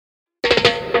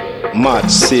Mad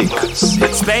sick.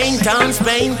 Spain town,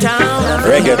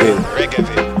 Reggaeville.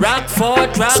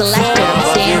 Rockford,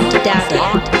 Selector Dan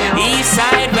Dada. East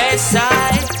side, west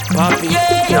side, Poppy. I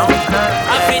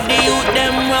feel the youth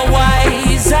them are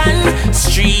wise and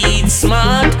street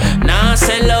smart. Now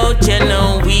sell out, you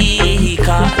know we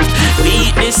cut.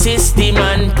 Beat the system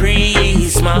and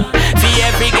prisma. For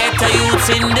every ghetto youths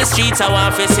in the streets, I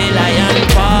want to see lion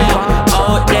paw.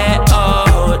 Out there,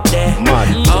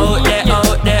 Mad.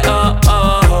 out there,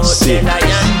 Sick.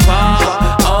 lion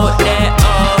paw. Out there,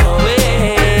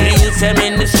 the youths them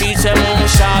in the streets, them move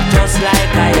sharp just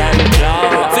like iron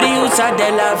claw. For the youths of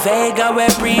De La Vega, where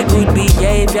pretty good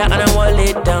behavior, and I want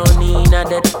it down in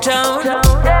the town.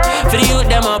 For the youth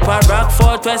them up a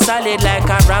Rockford, we're solid like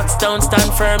a rock stone,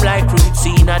 stand firm like roots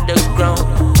in the ground.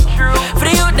 For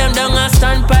the youth them down a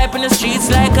standpipe in the streets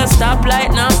like a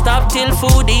stoplight, now stop till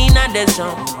food in the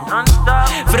zone.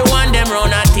 For the one them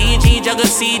round a TG, juggle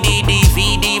CD,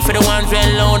 DVD. For the ones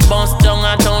well loud, bounce down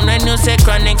a town, and you say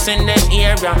chronics in the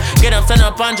area. Get up, stand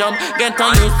up and jump, get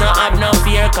on youth, don't have no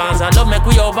fear, cause I love make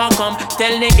we overcome.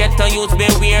 Tell the get on youth,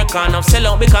 beware, can't have sell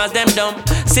out because them dumb.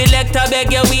 Select a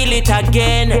beg you wheel it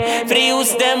again. For the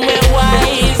youth them we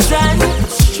wise and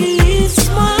street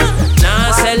smart.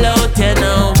 Now sell out, you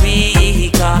know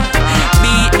we got.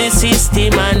 Beat the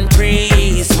system and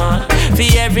prisma.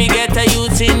 For every ghetto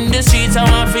youth in the streets, I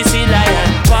want to see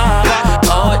lion paw.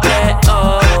 Out there,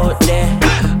 out there,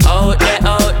 out there,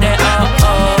 out there,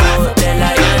 out there,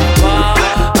 lion paw.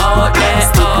 Out there,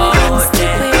 out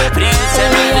there. For the youth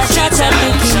in the streets, I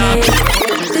want shot.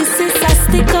 This is a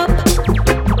stick up.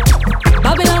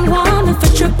 Babylon want me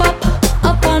for trip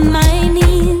up on my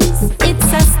knees.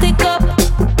 It's a stick up.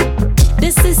 The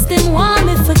system want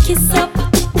me for kiss up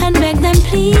and beg them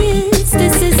please.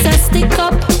 This is a stick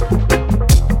up.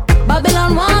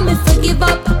 Babylon want me for give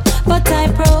up, but I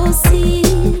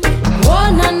proceed. Oh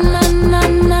na na na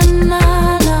na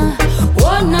na na.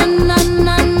 Oh na na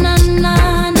na na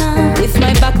na na. With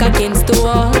my back against the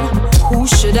wall, who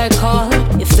should I call?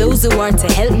 If those who are to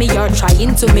help me are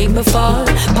trying to make me fall.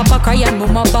 Papa cry and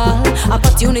mama ball.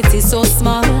 Opportunity so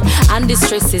small, and the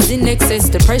stress is in excess.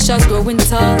 The pressure's growing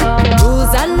tall.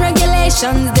 Rules and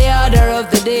regulations, the order of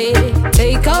the day.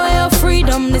 Take away our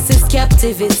freedom, this is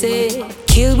captivity.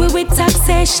 Kill we with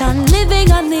taxation,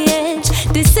 living on the edge.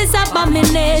 This is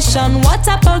abomination. What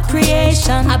about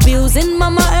creation? Abusing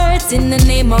mama earth in the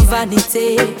name of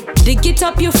vanity. Dig it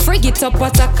up, you frig it up,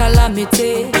 what a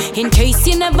calamity. In case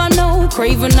you never know,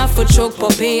 craving off for choke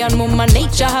puppy. And mama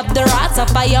nature have the wrath of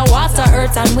fire, water,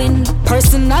 earth and wind.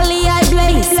 Personally I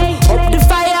blaze, up the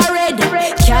fire red.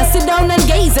 Cast it down and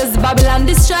gaze as Babylon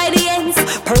destroy the ends.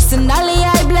 Personally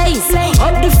I blaze,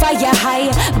 up the fire high.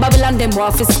 Babylon them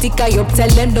want to stick I up, tell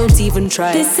them don't even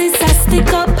try. This is a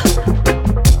stick up.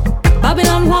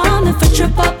 Babylon want me for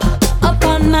trip up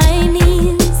on my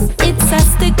knees. It's a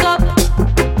stick up.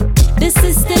 The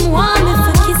system want me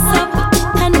for kiss up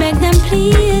and beg them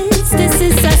please. This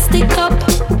is a stick up.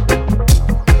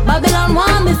 Babylon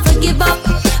want me for give up,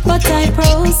 but I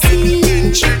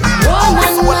proceed. Oh na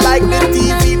na like na the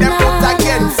TV, na they put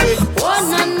against na. it. Oh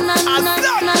na na na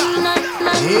na na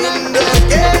na. In the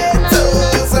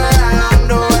ghettos around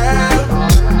the world.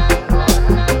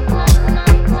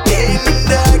 In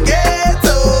the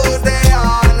ghettos, they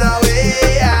on the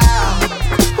way out.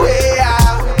 Way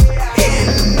out.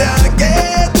 In the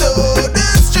ghetto, the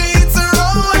streets are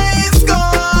always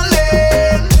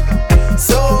calling.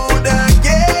 So the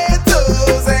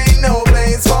ghettos ain't no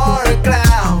place for a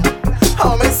clown.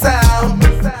 How me sound?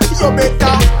 You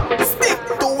better stick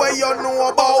to where you know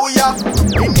about ya.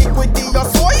 Iniquity you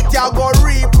sweat ya go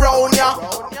re-brown ya.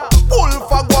 Pull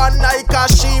for one like a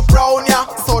sheep round ya.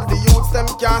 So the youths them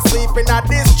can't sleep in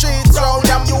the streets round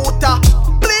ya. Youth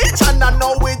bleach and I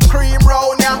know with cream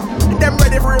round ya. Them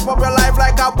ready to rip up your life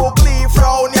like a book leaf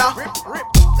round ya.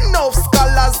 Enough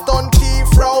scholars done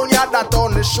thief round ya. That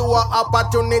only show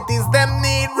opportunities them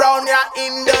need round ya.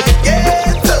 In the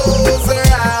ghettos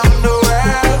around the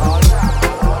world.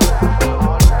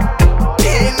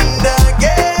 In the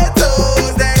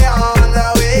ghettos, they on the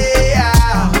way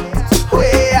out.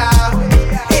 Way out.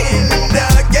 In the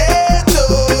ghetto,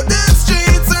 the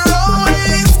streets are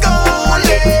always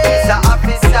calling.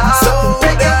 So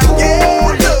the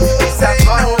ghettos ain't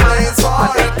no place for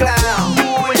a clown.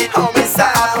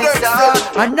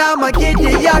 And now my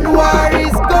Gideon war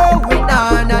is going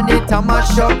on, and it a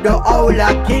mash up the whole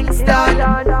of Kingston.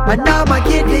 And now my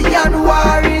Gideon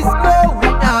war is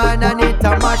going on, and it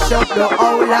a mash up the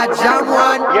whole of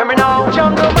Jamwan. Hear me now,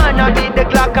 jungle man, I did the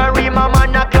clock and Rima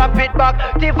man, I clap it back.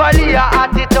 Tivoli, I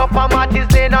at it up, and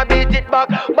Mattis Lane, I beat it back.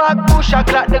 Back push, I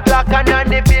clap the clock and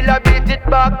the bill, I beat it back.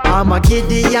 back. I'm a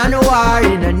Gideon war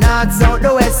in the north, south,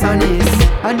 the west and east.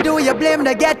 And do you blame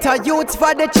the ghetto youths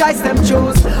for the choice them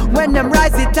choose? When them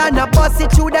rise it and a bust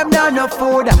it through them down no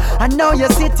food. And now you're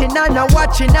sitting and a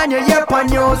watching and you hear on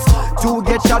news. Two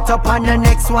get shot up and the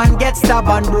next one gets stabbed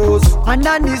and bruised. And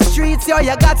on the streets, yo,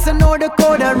 you got to know the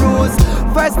code and rules.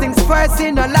 First things first,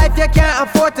 in a life you can't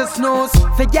afford to snooze.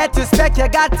 Forget to spec, you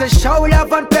got to show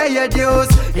love and pay your dues.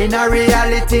 In a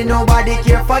reality, nobody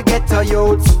care for ghetto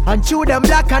youths. And chew them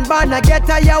black and born a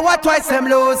ghetto, yeah, what twice them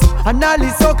lose. And all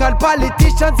these so-called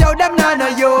politicians, yo, them none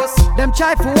of use. Them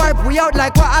try to wipe we out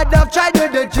like what I done tried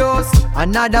with the Jews.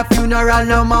 Another funeral,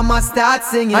 now mama start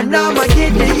singing. And now my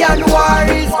Gideon war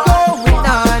is going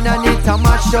on, and it a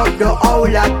mash up the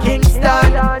whole of Kingston.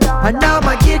 And now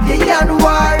my Gideon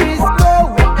war is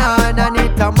going on, and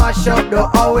it a mash up the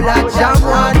whole of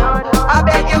Jamwan. I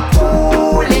beg you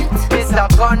cool it, Mr.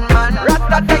 Gunman.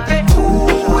 Rasta take it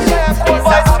cool it,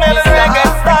 Mr. Reggae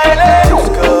style.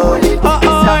 Cool it,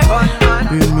 Mr. Gunman.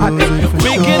 I beg you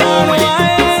cool it.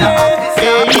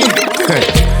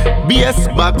 Bass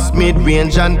box,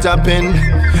 mid-range and tapping.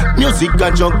 Music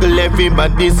a juggle,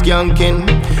 everybody skanking.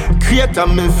 Create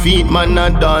on my feet, man, I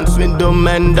dance with the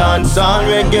men dance. All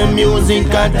reggae music,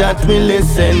 that we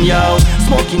listen, yo.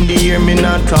 Smoke in the air, me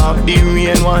not talk, the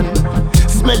rain one.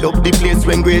 Smell up the place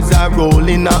when grades are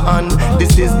rolling on.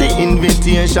 This is the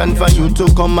invitation for you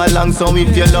to come along. So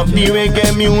if you love the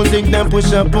reggae music, then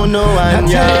push up on no hand,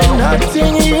 yeah.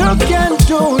 Nothing you can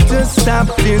do to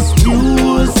stop this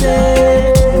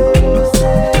music.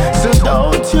 So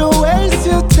don't you waste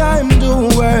your time,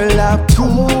 the world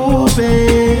approve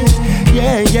it.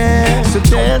 Yeah, yeah. So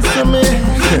dance to me,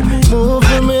 move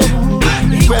to me.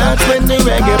 Right when the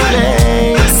reggae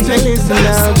plays, so listen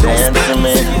now, dance to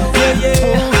me,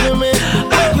 move to me.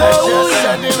 Let's just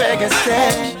let the reggae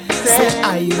stay. Say I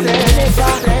will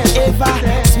never ever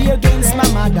swear against my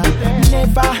mother.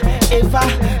 Never ever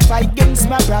fight against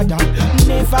my brother.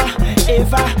 Never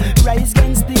ever rise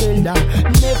against the elder.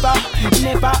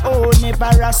 Never, oh never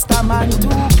Rasta man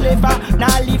too clever.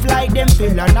 Nah live like them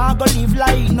fella. Nah go live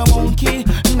like no monkey.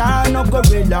 Nah no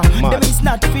gorilla. Them is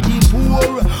not for the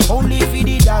poor, only for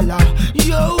the dollar.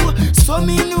 Yo, so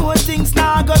me know things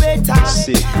nah go better.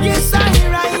 Yes I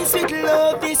rise with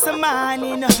love this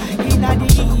morning. Inna the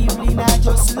evening I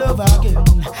just love again.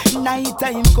 Night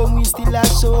time come we still a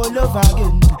show love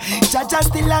again. Jaja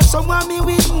still a someone me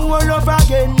with more love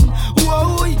again.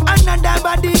 Whoa, another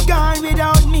body gone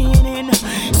without meaning.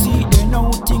 See then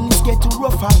now things get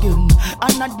rough again.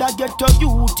 Another get a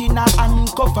youth in a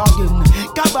handcuff again.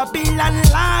 Cover bill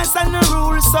and laws and the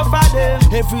rules suffer them.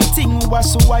 Everything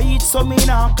was white so me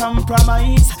not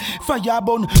compromise. Fire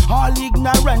burn all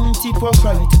ignorant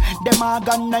hypocrite. Them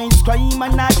organize crime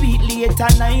and I beat late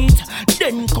at night.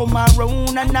 Then come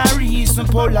around and I reason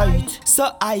polite.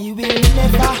 So I will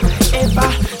never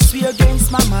ever swear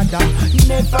against my mother.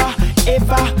 Never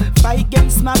ever fight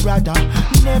against my brother.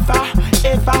 Never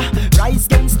ever rise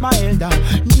against my elder.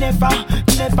 Never,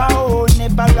 oh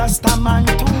never Rasta man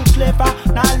too clever.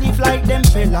 Nah live like them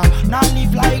fella. Nah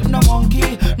live like no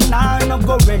monkey. Nah no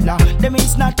gorilla. Them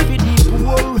is not for the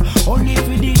poor, only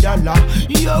for the dollar.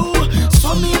 Yo,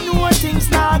 so me know things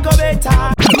now go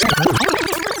better.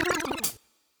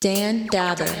 Dan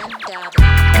Dabber.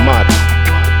 Mad,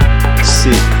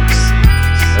 sick,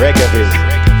 Reggaeville.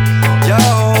 Yo,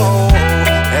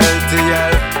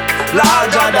 LTL,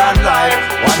 larger than life.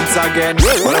 Once again,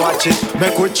 well watch it,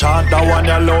 make we chant the one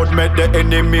you loud, make the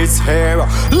enemies hear.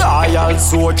 Loyal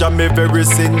soldier, me very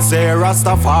sincere.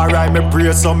 Rastafari, me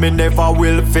pray so me never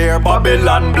will fear.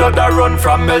 Babylon blood a run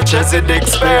from Melchizedek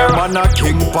spear. Man a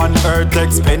king on earth,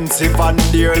 expensive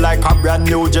and dear, like a brand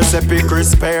new Giuseppe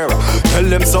Crisper. Tell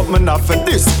them something nothing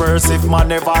disperse if man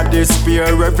never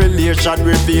despair. Revelation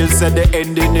reveals that the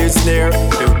ending is near.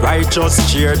 The righteous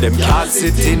cheer, them can't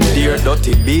sit in there.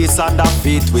 Dirty beasts on the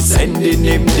feet, we sending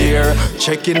him there.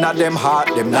 Checking at them heart,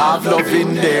 them not love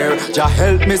in there. Jah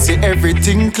help me see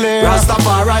everything clear.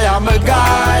 Rastafari am a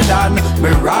guide and me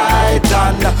right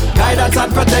hand. Guidance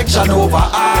and protection over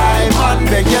I man.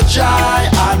 Make you try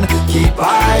and keep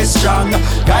eyes strong.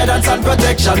 Guidance and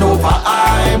protection over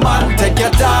I man. Take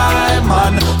your time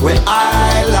man, we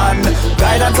island.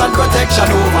 Guidance and protection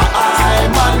over I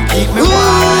man. Keep me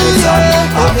wise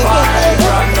and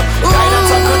vibrant.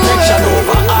 Guidance and protection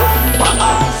over I.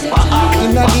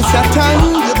 In a this a time,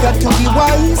 you got to be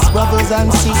wise, brothers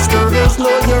and sisters,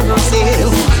 know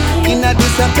yourself. In a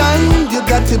this a time, you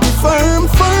got to be firm,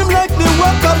 firm like the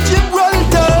rock of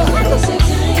Gibraltar.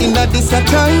 In a this a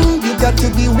time, you got to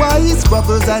be wise,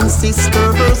 brothers and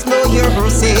sisters, know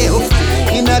yourself.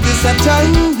 In a this a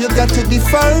time, you got to be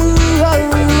firm.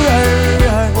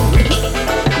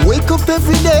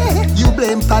 you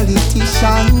blame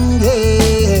politicians,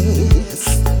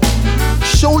 yes.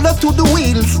 Shoulder to the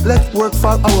wheels, let's work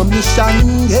for our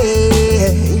mission,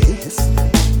 yes.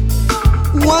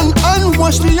 One hand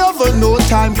wash the other, no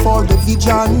time for the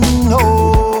vision,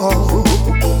 no.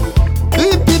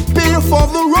 Be prepared for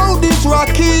the road is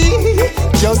rocky,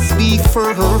 just be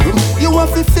firm. You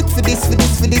have to fit for this, for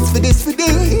this, for this, for this, for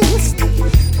this.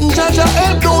 Jaja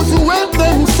help those who help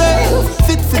themselves.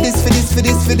 Fit for this, for this, for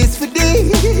this, for this, for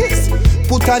this.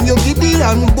 Put on your giddy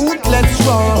and boot, let's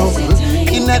roll.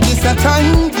 In a this a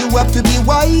time, you have to be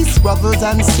wise. Brothers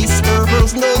and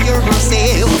sisters, know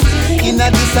yourself. In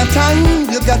a this a time,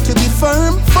 you got to be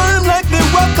firm. Firm like the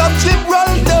rock of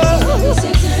Gibraltar.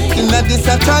 In a this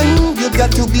a time, you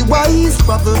got to be wise.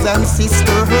 Brothers and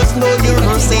sisters, know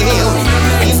yourself.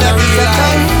 In a this a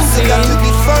time, you got to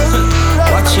be firm.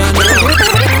 Watch your name.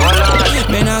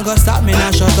 Me nah go stop, me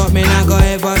nah shut up, me nah go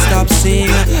ever stop sing.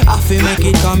 I feel make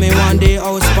it coming one day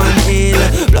out span hill.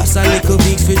 Plus a little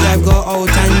weeks we drive go out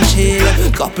and chill.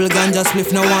 Couple ganja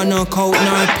spliff, no one no coat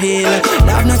nor pill.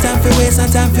 Have no time for waste, no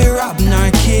time for rob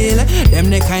nor kill. Them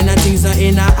the kind of things that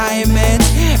in a I meant.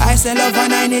 I say love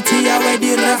and I need to where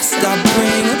the rasta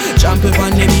bring. Trample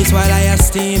on the beats while I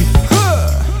steam.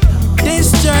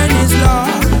 This journey's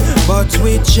long, but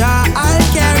with Jah I'll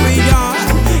carry on.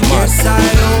 Yes, I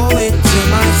owe it to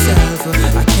myself.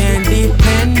 I can't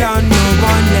depend on no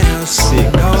one else.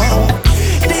 No.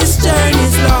 This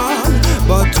journey's long,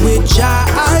 but with Jah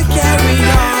I'll carry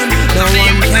on. No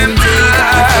one can take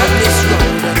out of this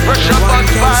road. No one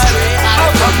can stray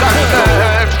out of my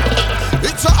road.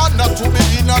 It's an honor to be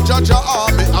in a Jaja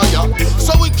army,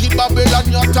 so we keep Babylon,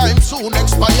 your time soon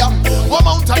expire. One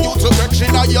mount of you to get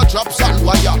in your drops and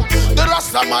wire. The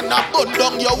Rasta man a burn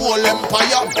down your whole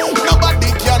empire. Nobody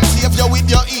can save you with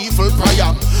your evil prayer.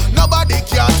 Nobody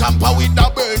can tamper with the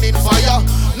burning fire.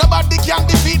 Nobody can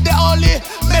defeat the holy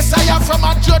Messiah. From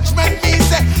a judgment me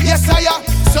say, yes I am.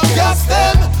 So gas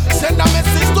them, send a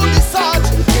message to the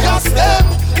surge. Gas them,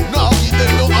 now give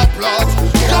them no applause.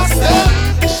 Gas them,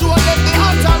 show them the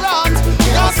altarant.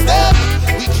 Gas them,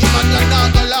 we keep on your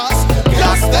naga last.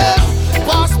 Gas them,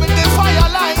 pass me the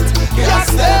firelight.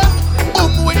 Gas them,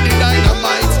 boom with the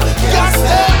dynamite. Gas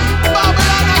them,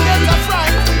 Babylon against the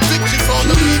fright. Victory for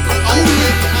the people out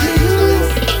there.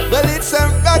 Well, it's a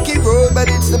rocky road, but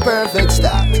it's the perfect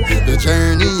start. The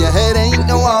journey ahead ain't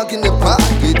no walk in the park.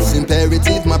 It's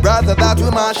imperative, my brother, that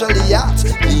we marshal the yacht.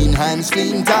 Clean hands,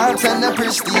 clean thoughts, and a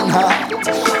pristine heart.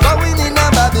 Going in a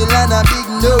Babylon, a big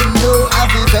no-no. Have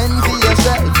to fend for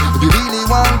yourself if you really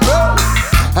want growth.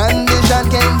 Ambition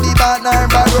can be bought nor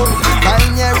borrowed.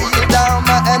 Find your real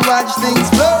dharma and watch things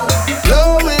flow.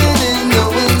 Blowing in the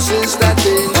wind, sister,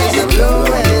 changes are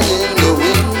blowing in the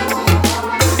wind.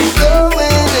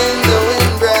 Blowing in the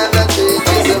wind, brother,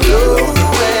 changes are blowing.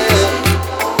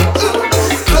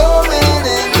 Blowing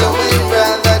in the wind,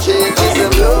 brother, changes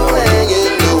are blowing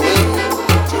in the wind.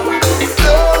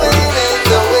 Blowing in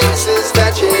the wind,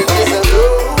 sister, changes are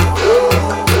blowing.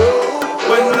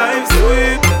 When life's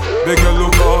sweet, beg you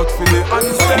look out for the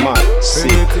answer.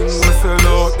 Anything we sell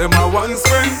out, them a one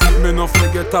spend. Me no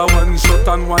forget a one shot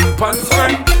and one pants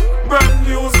friend. Brand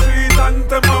new street and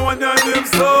them a one your name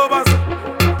sober.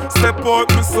 Step out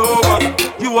me sober.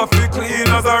 You a fi clean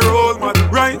as a road man.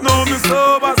 Right now me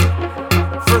sober.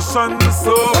 Fresh and me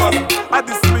sober. At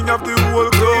this thing of the whole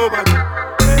globe.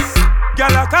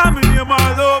 Gyal a call me name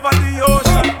all over the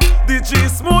ocean. The G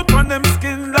smooth on them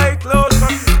skin like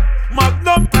lotion.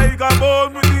 Magnum tiger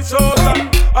bone with the chosen.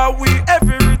 Are we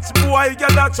every rich boy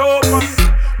get a choke one?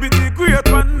 Me the great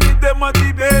one, me them a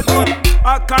debate one.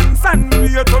 I can't stand me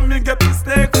to me get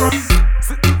mistake from.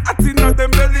 Sitting at in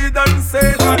them belly than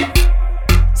Satan.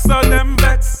 So them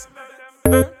vex.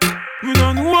 Me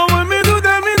don't know what me do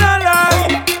them in a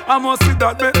lie. I must see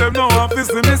that make them know I'm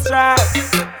facing me strike.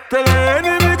 Tell the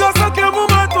enemy go suck your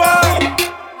mama twice.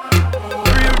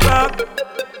 Real talk,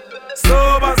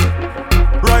 sober.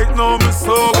 Right now me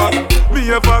sober. Me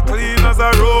ever clean as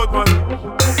a road man.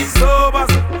 Sober.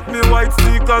 Me white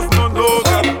sneakers no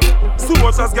noga. So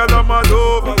much as girl I'm all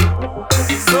over.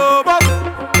 Sober.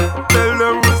 Tell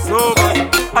them we sober.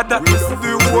 And that is the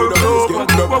whole globe.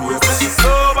 But we say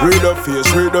sober. Read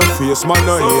the face, man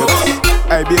no hate.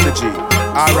 Hey baby G,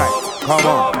 alright, come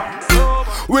on.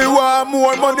 We want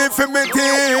more money for me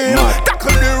team.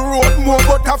 Tackle the road more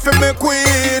butter for me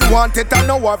queen. Want it and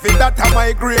know of it, that I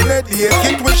migraine day.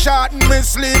 It will shorten me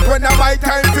sleep when I my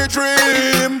time to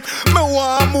dream. Me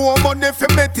want more money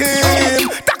for me team.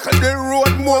 Tackle the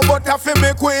road more butter for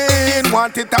me queen.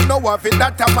 Want it and know of it,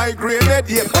 that I migraine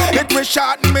day. It will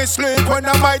shorten me sleep when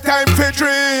I my time to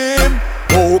dream.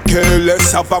 Okay,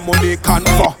 let's have a money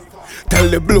convo. Tell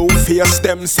the blue face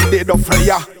them see they don't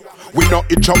fire. We no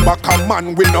itch up back a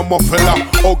man, we no muffler.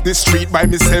 Hug the street by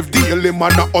myself, daily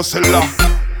man a hustler.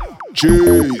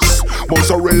 Jeez,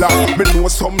 mozzarella. Me know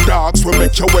some dogs will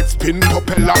make your wet spin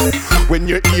propeller. When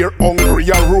you hear hungry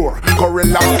a roar,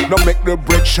 gorilla. No make the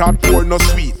bread short or no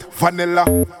sweet vanilla.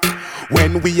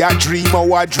 When we a dream,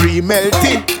 our dream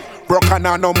melting. Broken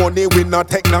on no money, we no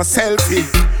take no selfie.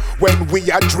 When we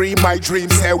a dream, my dream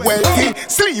say wealthy.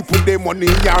 Sleep with the money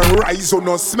and rise, or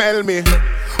no smell me.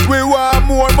 We want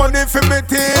more money for me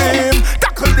team.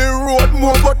 Tackle the road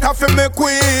more, but for me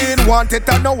queen. Want it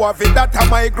and now have it, that a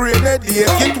migraine day.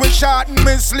 Get we short and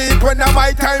me sleep when I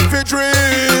my time for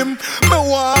dream. Me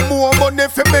want more money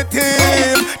for me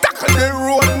team. Tackle the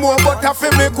road more, but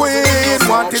for me queen.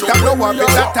 Want it and now have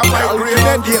it, that a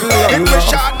migraine day. Get we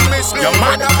short and me sleep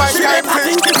when I my time for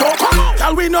dream.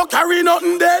 Can we not carry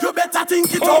nothing dead? You better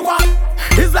think it over.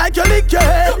 It's like you lick your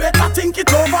head. You better think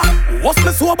it over. What's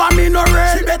me sober, me no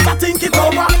red. She better think it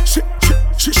over.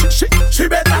 She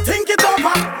better think it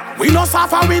over. We no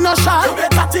suffer, we no shy. You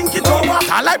better think it over.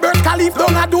 I like Burj Khalifa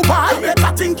down a Dubai. You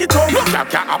better think it over. You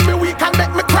can't have me weak and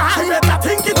make me cry. She better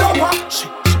think it over.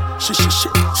 She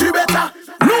better.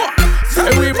 No. Say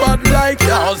we bad like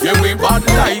yours, yeah we bad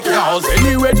like yours.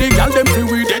 Anyway the girl them see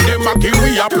we, then them a give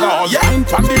we applause. Yeah, in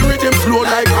from the rhythm flow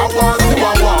like a war.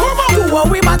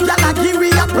 We bad girl a give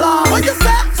we applause. What you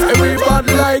say? Say we bad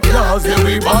like yours, yeah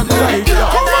we bad like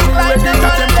yours. Anyway the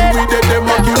girl them see we, then them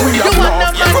a give we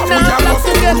applause. Yeah, from we a go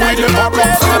see we, them a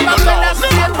run from the laws.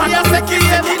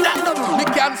 Me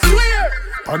can swear.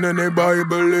 And any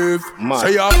Bible live.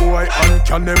 Say a boy and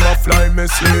can never fly me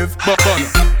slave. But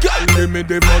girl give me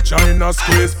the vagina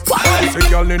squeeze. Say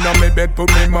girl inna me bed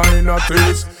put me mind at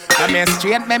ease. Come here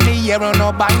straight me here on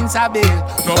no binds a bill.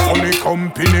 No funny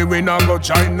company we no go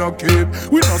China keep.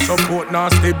 We no support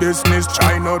nasty business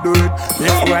China do it.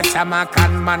 Before summer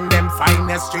can man them find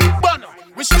the street. But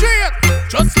we straight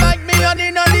just like me and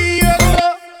inna the ear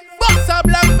so. Box a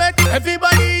black bet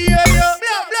everybody hear you.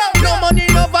 No money,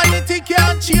 no vanity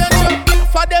can't change you.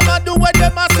 For them I do what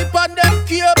them a sip and them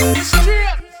keep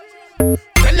straight.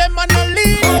 Tell them I no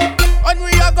leave. When we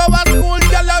a go to school,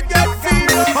 girl a get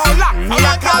fever. How long me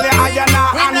a call you and you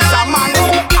not answer man?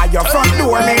 At your front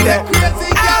door me there.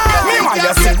 Me want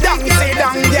you sit down,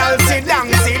 girl, sit down.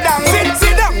 Sit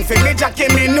down, for me Jackie,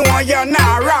 me know you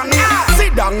not run.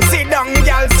 Sit down,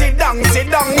 girl, sit down. Me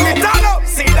turn up,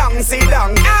 sit down, girl,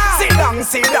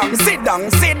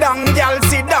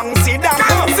 sit down. Sit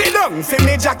down, for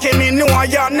me Jackie, me know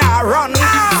you not run.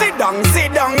 Sit down,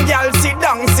 girl, sit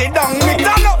down. Me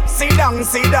turn up, sit down.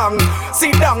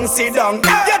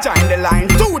 You join the line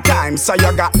 2 times, so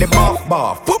you got the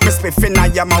buff. Put me spliff in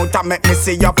your mouth and make me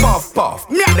see you puff.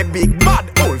 Me a the big bad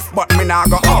wolf, but me nah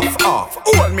go off.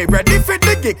 Hold me ready for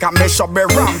the gig and me should be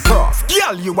ramp off.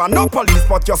 Girl, you are no police,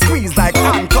 but you squeeze like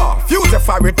handcuff. Use it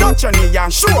for touch on you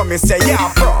and show me say you're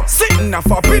prof. Sitting up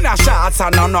in a shots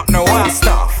and I'm not no one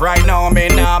stuff. Right now me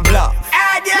nah bluff.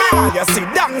 Me you sit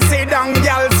down,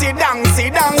 girl, sit down.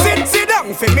 Sit down,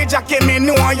 for me Jackie, me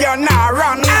know you not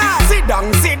run. Sit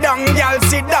down, girl,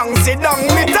 sit down.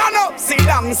 Me turn up, sit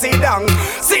down, girl, sit down.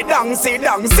 Sit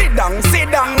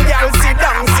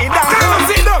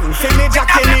down, for me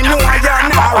Jackie, me know you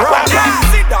not run.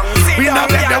 Sit down,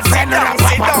 girl, sit down.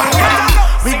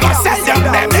 We gon' send them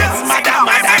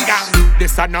mother gang.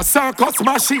 This are no circus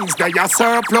machines, they are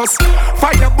surplus.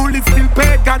 Fire bullets till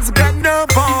pagans get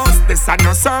nervous. This are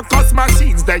no circus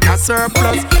machines, they are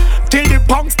surplus. Till the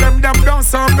punks them don't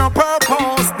serve no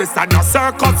purpose. This are no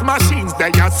circus machines,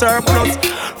 they are surplus.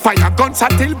 Fire guns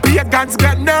until pagans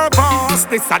get nervous.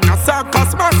 This are no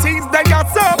circus machines, they are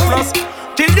surplus.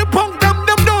 Till the punk them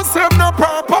don't serve no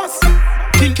purpose.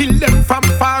 Kill them from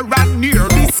far and near.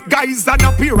 This guy's an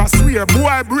appear, I swear.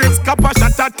 Boy brains kappa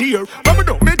shot a tear. But me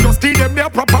don't me just steal them their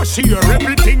proper share.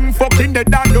 Everything fucking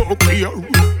dead and no clear.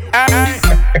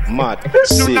 Mad,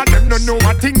 none of them don't know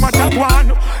a thing what I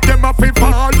want. Them a fi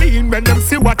fall in when them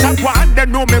see what I want. They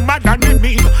know me mad and me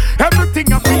mean.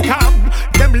 Everything a fi come.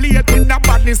 Them late in the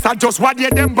badness are just what you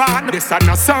them born. This are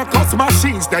no circus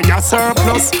machines, they are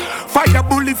surplus. Fire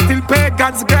bullets till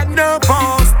pagans get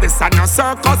nervous. This are no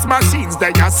circus machines,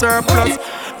 they are surplus.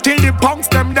 Till the punks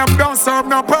them don't serve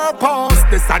no purpose.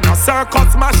 This are no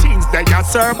circus machines, they are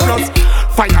surplus.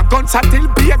 Fire guns until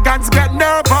pagans get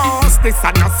nervous. This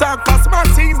are no circus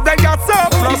machines, they are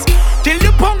surplus. Till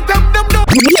the punk them don't.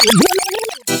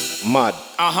 Mad.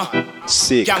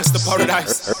 Sick. Gangsta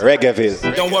Paradise.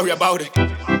 Reggaeville. Don't worry about it.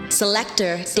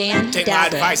 Selector Dan Take my Dabba.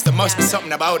 advice, there must be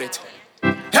something about it.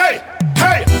 Hey!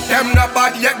 Them no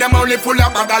bad yet, them only full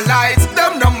of bag of lies.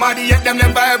 Them no mad yet, them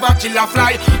never ever kill a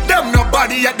fly. Them no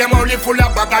bad yet, them only full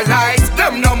of bag of lies.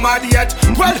 Them no mad yet,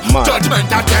 well,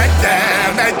 judgment I get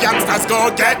them. The gangsters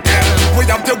go get them. We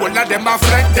have the whole of them a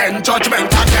friend, then judgment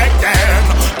I get them.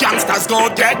 Gangsters go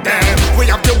get them. We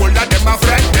have the whole of them a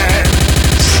friend, then.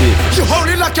 You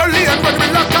only lock your lane when we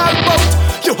lock our boat.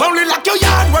 You only lock your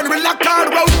yard when we lock our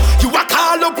road. You a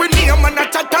call up with name and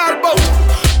not a tar boat.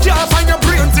 Can't find your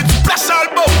brains, it's special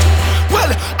boat.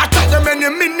 Well, I tell them any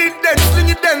minute then,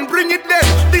 sling it then, bring it then.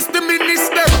 This the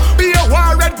minister, be a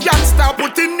warrior gangster,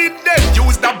 put in it then.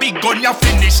 Use the big gun, you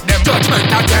finish them. Judgment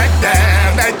I get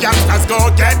them, the gangsters go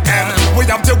get them. We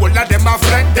have the whole of them a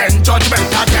friend then. Judgment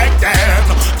I get them,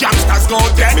 gangsters go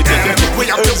get them. We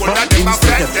have the whole of them a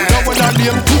friend then. Now when I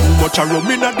name too much a rum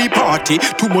in the party,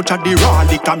 too much of the raw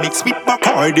liquor mix with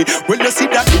Bacardi. Well you see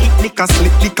that big liquor,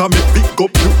 slick liquor, make big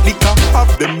up new liquor.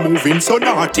 Have them moving so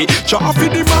naughty. Chaff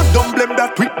in the mad, don't blame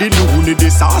that with the noonie. The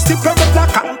saucy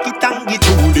pervert canky tangy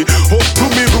tuny. Up to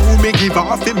me room, me give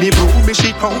off in me broom, me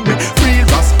she call me real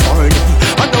rascal.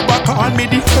 And now call me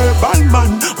the herbal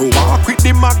man. Walk with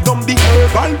the magnum, the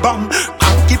herbal bomb.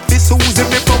 Hanky fi Susie,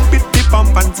 me pump it the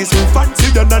pump. Fancy so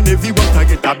fancy, and everyone I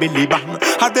get a belly bang.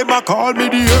 And them a call me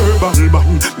the herbal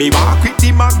man. Me walk with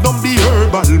the magnum, the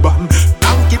herbal bomb.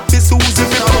 Hanky fi Susie,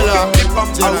 me pump it the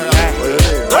pump.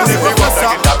 And everyone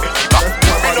I get a belly bang.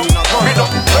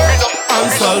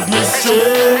 Unsolved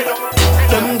mystery,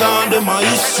 them gone, them a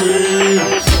history.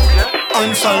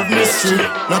 Unsolved mystery,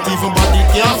 not even body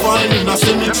can find in a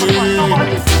cemetery.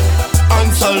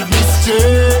 Unsolved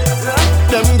mystery,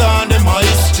 them gone, them a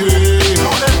history.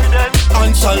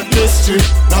 Unsolved mystery,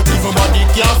 not even body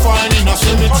can find in a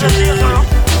cemetery.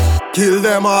 Kill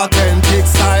them authentic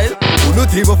style. Who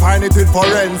not even find it with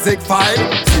forensic file.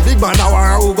 See big man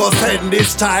now who go send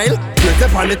this child. Place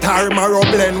up on the tarmaro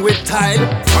blend with tile.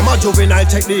 I'm a juvenile,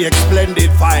 check the explended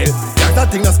file. Yeah,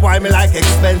 that thing a spoil me like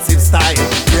expensive style.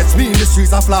 Gets me in the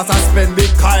streets, I floss, I spend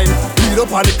big kind. Beat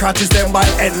up on the crutches, them by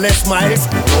endless miles.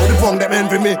 Now the punk them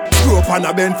envy me, screw up on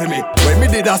a bend for me. When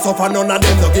me did a suffer, none of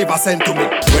them no give a cent to me.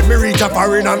 When me reach a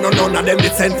foreign, none of them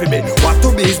did send for me. What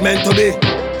to be is meant to be.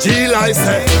 G-Life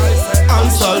say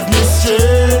Unsolved mystery,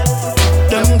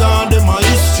 them gone, them a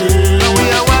history.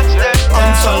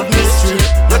 Unsolved mystery,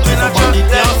 that everybody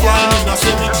can find in a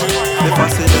cemetery. If I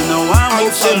say them no one will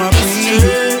say my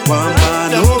breed, one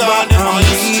man over and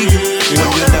me. When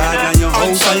you die and your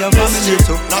house and your family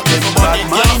too, them bad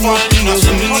mind will kill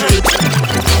me.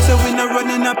 So we not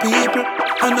running a people.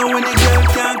 I know when the girl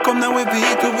can't come now with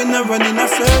vehicle, we not running a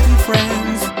certain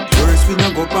friends. First we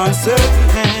not go on certain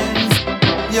hands.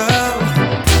 Yo,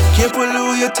 careful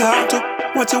who you talk to.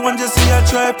 What you want to see, I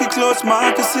try to close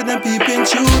mark to see them peeping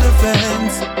through the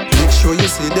fence. Make sure you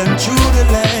see them through the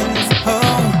lens. Oh,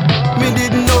 me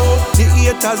didn't know the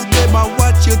haters them and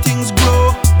watch your things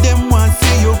grow. Them want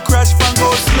see you crash and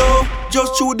go slow.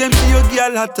 Just show them see your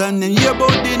girl hot and then hear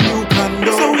about the new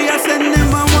condo. So we are send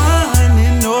them a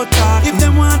warning, no talk. If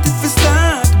them want it to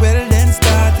start, well then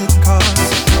start it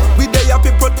cause we there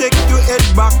to protect your head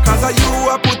back. Cause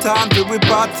you are put on to we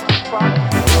pot.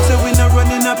 So we not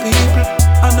running a people.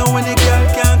 I know when the girl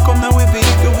can't come now we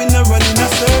vehicle. We not running a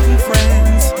certain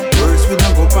friends. First we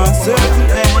not go past certain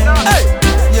ends. Hey,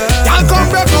 yeah. Y'all come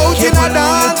back out in a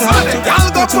dance.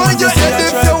 Y'all go find your head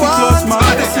if you want.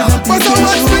 But so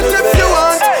much fit if you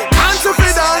want. Dance if you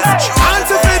dance,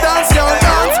 dance if you dance, y'all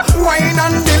dance. Wine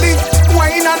and dilly,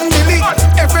 wine and dilly.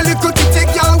 Every little kitty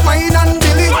y'all wine and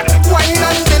dilly, wine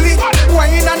and dilly,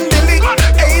 wine and dilly.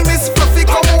 Hey Miss Fluffy,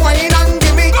 come wine and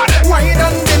gimme, wine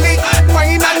and dilly,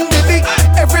 wine and dilly.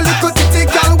 Every little kitty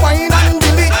girl wine and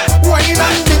dilly, wine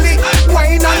and dilly,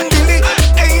 wine and dilly.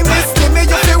 Hey Miss Limmy,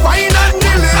 you say wine and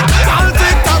dilly. Y'all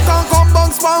take talk and come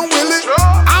bounce man willy.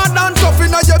 Hard and tough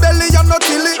inna your belly and no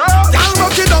tilly. Y'all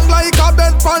rock it down like a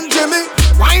bed pan Jimmy.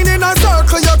 Wine in a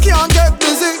circle you can't get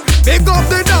busy. Big up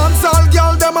the dance all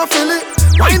girl them a feel it.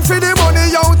 Wine for the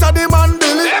money out of the man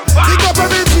billy. Big up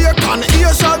every Jake and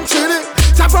Asian chili.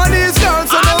 Tap on these girls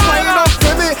so they wine up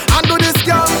for me. And do this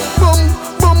girl boom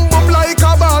boom boom like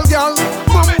a ball girl.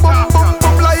 Boom boom boom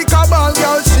boom like a ball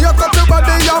girl. Shake up your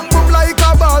body and boom like a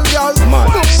ball girl. Boom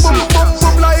boom boom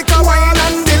boom like a wine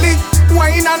and dilly,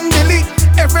 wine and dilly.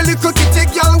 Every little kitty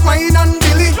girl wine and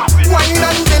dilly, wine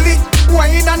and dilly,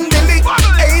 wine and dilly.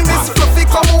 Hey Miss Fluffy,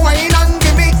 come wine and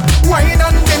gimme, wine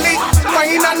and dilly,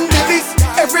 wine and dilly.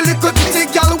 Every little kitty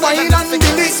girl wine and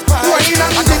dilly, wine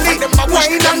and dilly,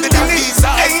 wine and dilly.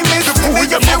 Hey Miss Fluffy,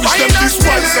 come wine and dilly.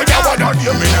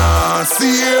 Me nah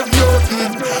save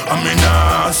nothing, me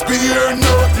nah spare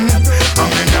nothing,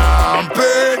 me nah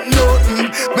pay nothing.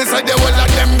 Me say the whole of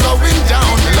them going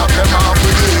down, lock them off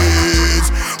with it.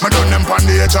 on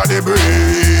the edge of the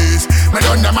breeze. Me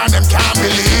done them and them can't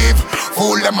believe.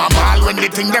 Fool them a ball when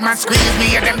they think them a squeeze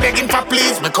me and them begging for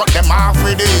please. Me cut them off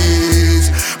with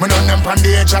this. Me done them on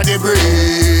the edge of the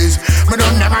breeze. Me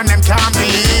done them and them can't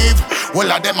believe. Well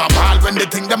of them a ball when they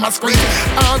think them a squeeze.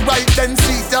 Alright then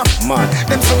see ya.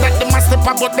 Them so that them a step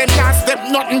about them can't step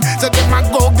nothing. So them a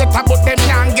go get about them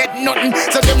can't get nothing.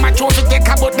 So them a choose to take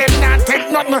about them can't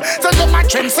take nothing. So them a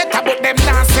trend set about them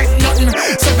can't set nothing.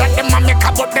 So that them a make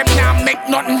about them can't make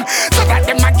nothing. So that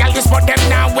them a gal this but them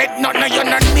can't wet nothing. You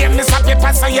not name me some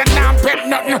paper so you can't pet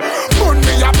nothing. Bun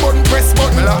me a bun press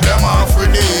button. Me lock them off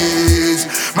with this.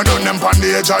 Me done them on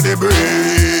the edge of the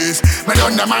breeze. Me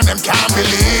done them and them can't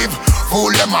believe.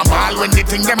 Fool them a ball when they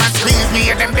think them a squeeze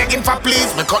me and them begging for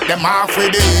please. Me cut them off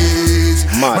with this.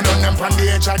 Me done them on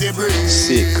the edge of the breeze.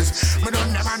 Sick. Me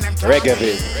done them and them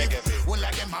Reggaeville.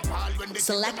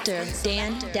 Selector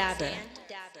Dan Dabber.